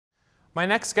My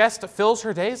next guest fills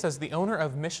her days as the owner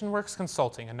of MissionWorks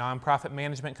Consulting, a nonprofit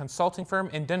management consulting firm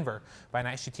in Denver. By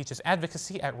night, she teaches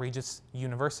advocacy at Regis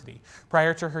University.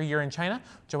 Prior to her year in China,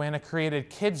 Johanna created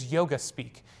Kids Yoga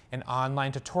Speak, an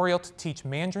online tutorial to teach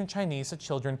Mandarin Chinese to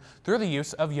children through the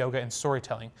use of yoga and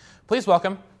storytelling. Please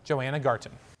welcome Johanna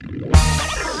Garton.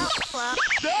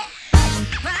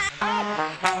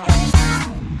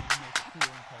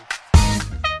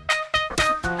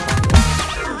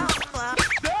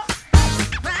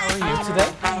 Today?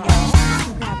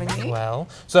 Well,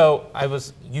 so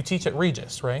you teach at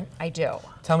Regis, right? I do.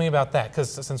 Tell me about that, because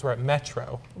since we're at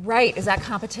Metro. Right, is that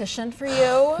competition for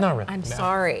you? Not really. I'm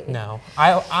sorry. No,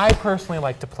 I personally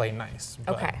like to play nice.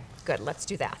 But... Okay, good, let's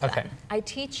do that Okay. then. I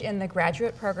teach in the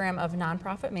graduate program of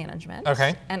nonprofit management.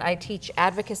 Okay. And I teach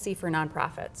advocacy for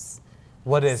nonprofits.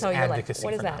 What is So advocacy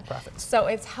what is for that? nonprofits? So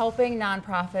it's helping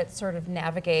nonprofits sort of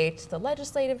navigate the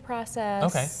legislative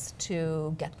process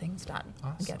to get things done,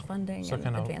 and get funding So and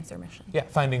kind of, advance their mission. Yeah,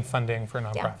 finding funding for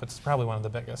nonprofits is probably one of the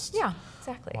biggest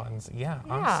exactly. ones. Yeah,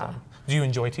 awesome. Do you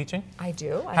enjoy teaching? I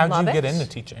do. I How love did you it. get into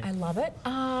teaching? I love it.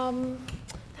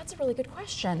 That's a really good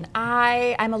question.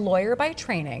 I'm a lawyer by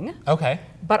training. Okay.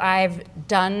 But I've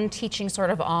done teaching sort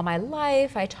of all my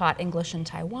life. I taught English in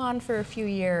Taiwan for a few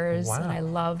years, and I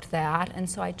loved that. And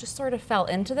so I just sort of fell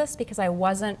into this because I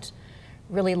wasn't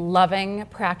really loving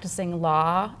practicing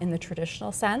law in the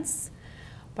traditional sense,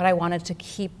 but I wanted to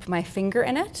keep my finger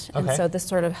in it. And so this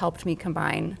sort of helped me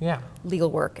combine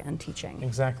legal work and teaching.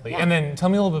 Exactly. And then tell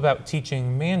me a little bit about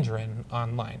teaching Mandarin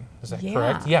online. Is that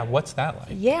correct? Yeah, what's that like?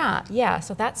 Yeah,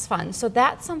 so that's fun. So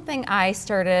that's something I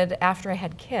started after I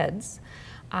had kids.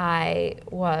 I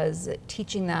was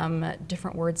teaching them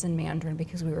different words in Mandarin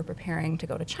because we were preparing to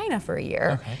go to China for a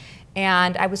year. Okay.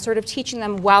 And I was sort of teaching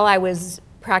them while I was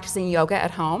practicing yoga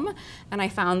at home, and I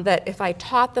found that if I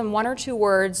taught them 1 or 2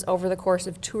 words over the course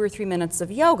of 2 or 3 minutes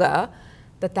of yoga,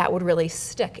 that would really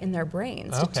stick in their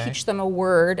brains. To teach them a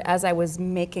word as I was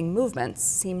making movements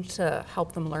seemed to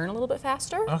help them learn a little bit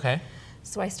faster. Okay.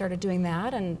 So I started doing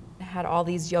that and had all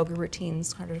these yoga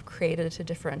routines kind of created to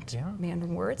different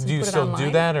Mandarin words. Do you still do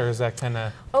that, or is that kind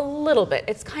of? A little bit.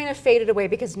 It's kind of faded away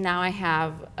because now I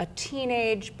have a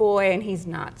teenage boy and he's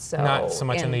not so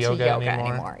much into yoga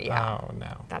anymore. Yeah. Oh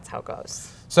no. That's how it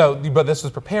goes. So, but this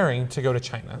was preparing to go to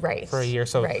China for a year.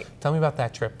 So tell me about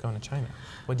that trip going to China.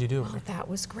 What did you do? Oh, that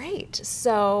was great.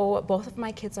 So both of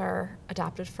my kids are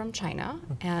adopted from China,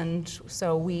 and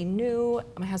so we knew,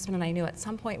 my husband and I knew at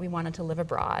some point we wanted to live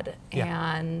abroad.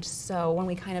 And so when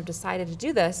we kind of decided to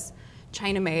do this,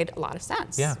 China made a lot of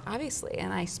sense, obviously.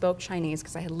 And I spoke Chinese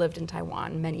because I had lived in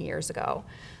Taiwan many years ago,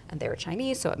 and they were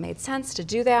Chinese, so it made sense to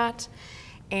do that.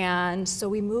 And so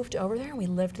we moved over there and we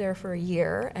lived there for a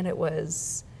year, and it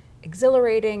was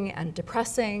exhilarating and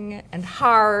depressing and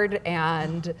hard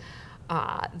and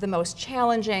the most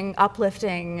challenging,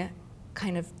 uplifting,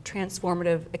 kind of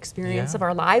transformative experience of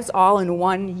our lives all in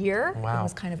 1 year. Wow. It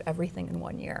was kind of everything in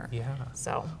 1 year. Yeah.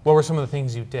 So. What were some of the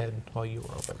things you did while you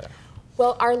were over there?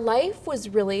 Well, our life was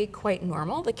really quite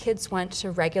normal. The kids went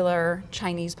to regular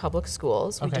Chinese public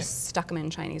schools. We just stuck them in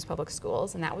Chinese public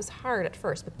schools, and that was hard at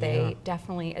first, but they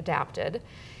definitely adapted.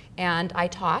 And I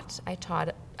taught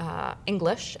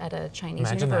English at a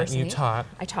Chinese university. That. You taught.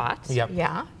 I taught,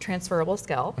 yeah, transferable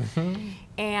skill.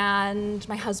 And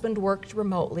my husband worked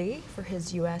remotely for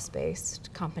his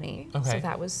US-based company, so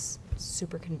that was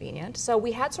super convenient. So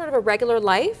we had sort of a regular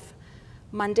life,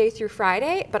 Monday through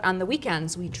Friday, but on the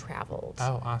weekends we traveled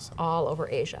all over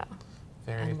Asia.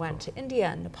 And went to India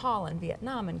and Nepal and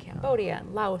Vietnam and Cambodia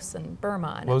and Laos and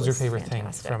Burma. And what was your favorite thing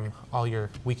from all your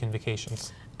weekend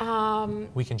vacations?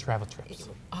 Weekend travel trips.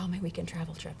 All my weekend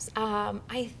travel trips.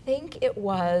 I think it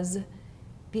was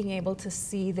being able to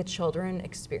see the children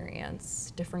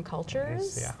experience different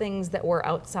cultures, things that were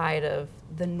outside of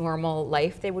the normal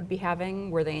life they would be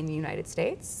having were they in the United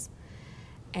States,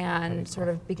 and sort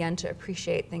of began to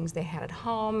appreciate things they had at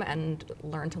home and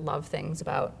learn to love things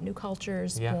about new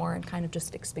cultures more and kind of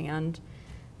just expand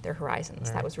their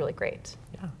horizons. That was really great.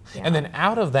 Yeah. And then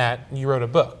out of that, you wrote a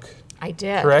book. I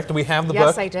did. Correct? We have the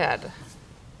book? Yes, I did.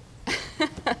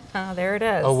 There it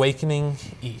is. Awakening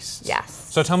East. Yes.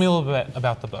 So tell me a little bit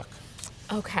about the book.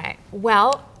 Okay.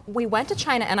 Well, we went to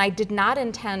China, and I did not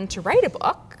intend to write a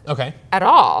book at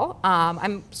all.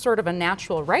 I'm sort of a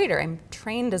natural writer. I'm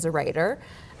trained as a writer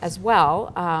as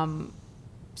well.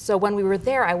 So when we were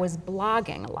there, I was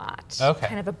blogging a lot,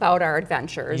 kind of about our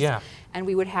adventures. And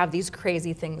we would have these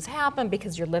crazy things happen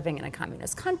because you're living in a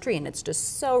communist country and it's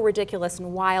just so ridiculous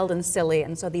and wild and silly.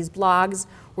 And so these blogs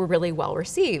were really well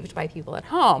received by people at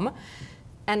home.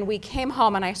 And we came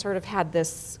home and I sort of had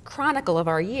this chronicle of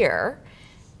our year.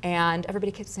 And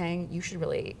everybody kept saying, you should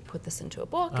really put this into a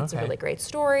book. It's a Okay. really great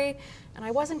story. And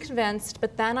I wasn't convinced,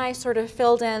 but then I sort of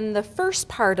filled in the first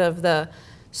part of the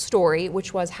story,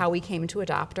 which was how we came to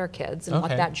adopt our kids and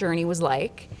what Okay. that journey was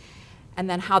like. And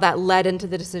then how that led into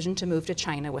the decision to move to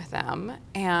China with them.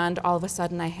 And all of a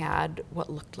sudden I had what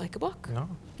looked like a book. No.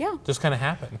 Yeah. Just kind of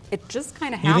happened. It just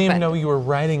kind of You happened. didn't even know you were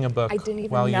writing a book I didn't even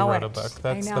while know you wrote it. a book.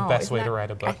 I That's the know. best Isn't way to that- write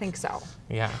a book. I think so.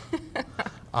 Yeah.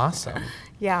 Awesome.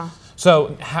 Yeah.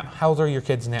 So how old are your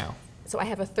kids now? So I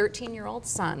have a 13-year-old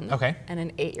son Okay. and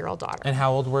an 8-year-old daughter. And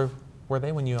how old were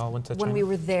they when you all went to China? When we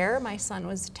were there, my son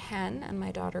was 10 and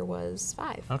my daughter was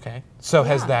 5. Okay. So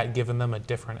has Yeah. that given them a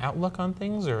different outlook on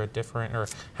things, or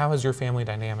how has your family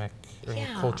dynamic or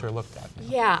Yeah. culture looked at now?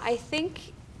 Yeah, I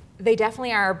think they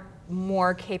definitely are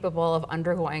more capable of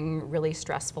undergoing really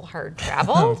stressful, hard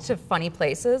travel to funny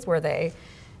places where they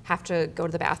have to go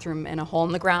to the bathroom in a hole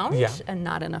in the ground Yeah. and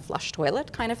not in a flush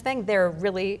toilet kind of thing. They're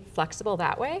really flexible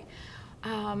that way.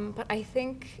 But I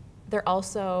think they're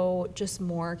also just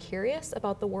more curious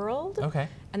about the world. Okay.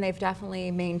 And they've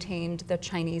definitely maintained the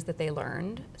Chinese that they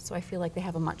learned. So I feel like they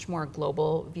have a much more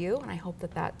global view, and I hope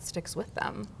that that sticks with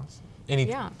them. Awesome. Any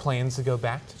Yeah. plans to go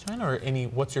back to China, or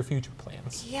what's your future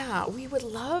plans? Yeah, we would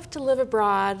love to live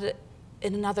abroad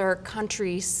in another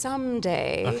country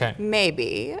someday. Okay.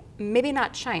 Maybe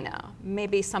not China.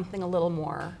 Maybe something a little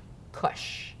more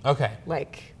cush, Okay.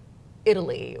 like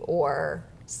Italy or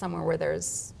somewhere where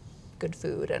there's good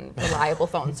food and reliable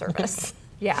phone service.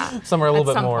 Yeah. Somewhere a little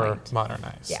at bit some more point.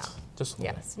 modernized. Yeah. Just a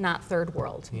little Yes, not third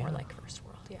world, more Yeah. like first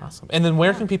world. Yeah. bit. Awesome. And then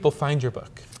where can people find your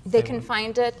book? They can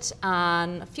find it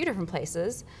on a few different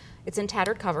places. It's in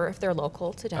tattered cover if they're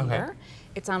local to Denver.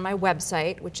 It's on my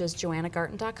website, which is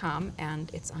johannagarton.com,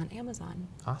 and it's on Amazon.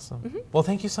 Awesome. Well,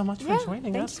 thank you so much Yeah, for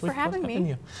joining thank us. you for We've loved having me. having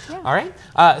you. Yeah. All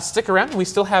right. Stick around. We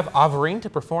still have Averine to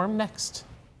perform next.